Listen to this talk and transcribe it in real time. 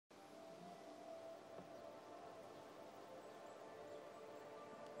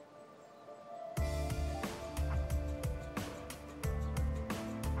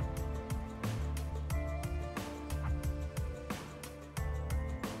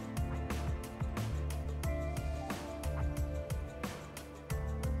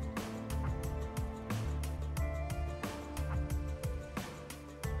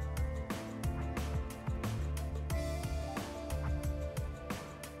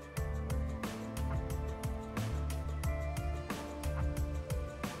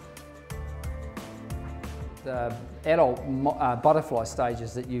The adult butterfly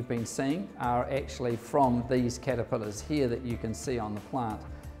stages that you've been seeing are actually from these caterpillars here that you can see on the plant.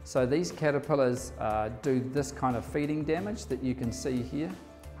 So these caterpillars do this kind of feeding damage that you can see here.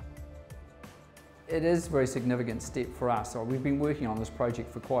 It is a very significant step for us. So we've been working on this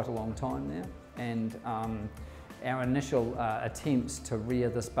project for quite a long time now, and our initial attempts to rear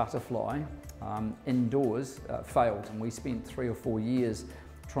this butterfly indoors failed, and we spent 3 or 4 years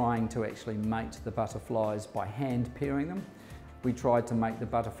trying to actually mate the butterflies by hand pairing them. We tried to mate the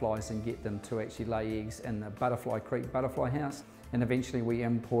butterflies and get them to actually lay eggs in the Butterfly Creek butterfly house, and eventually we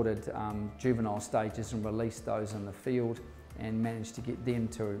imported juvenile stages and released those in the field and managed to get them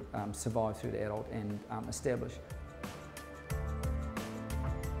to survive through to adult and establish.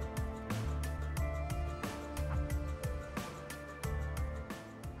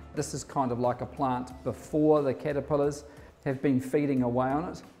 This is kind of like a plant before the caterpillars have been feeding away on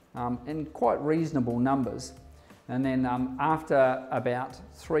it in quite reasonable numbers. And then after about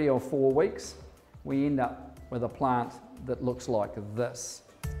 3 or 4 weeks, we end up with a plant that looks like this.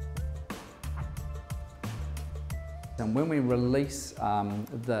 And when we release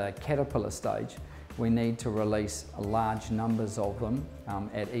the caterpillar stage, we need to release large numbers of them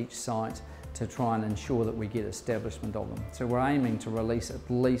at each site to try and ensure that we get establishment of them. So we're aiming to release at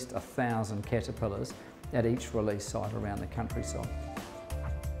least 1,000 caterpillars at each release site around the countryside.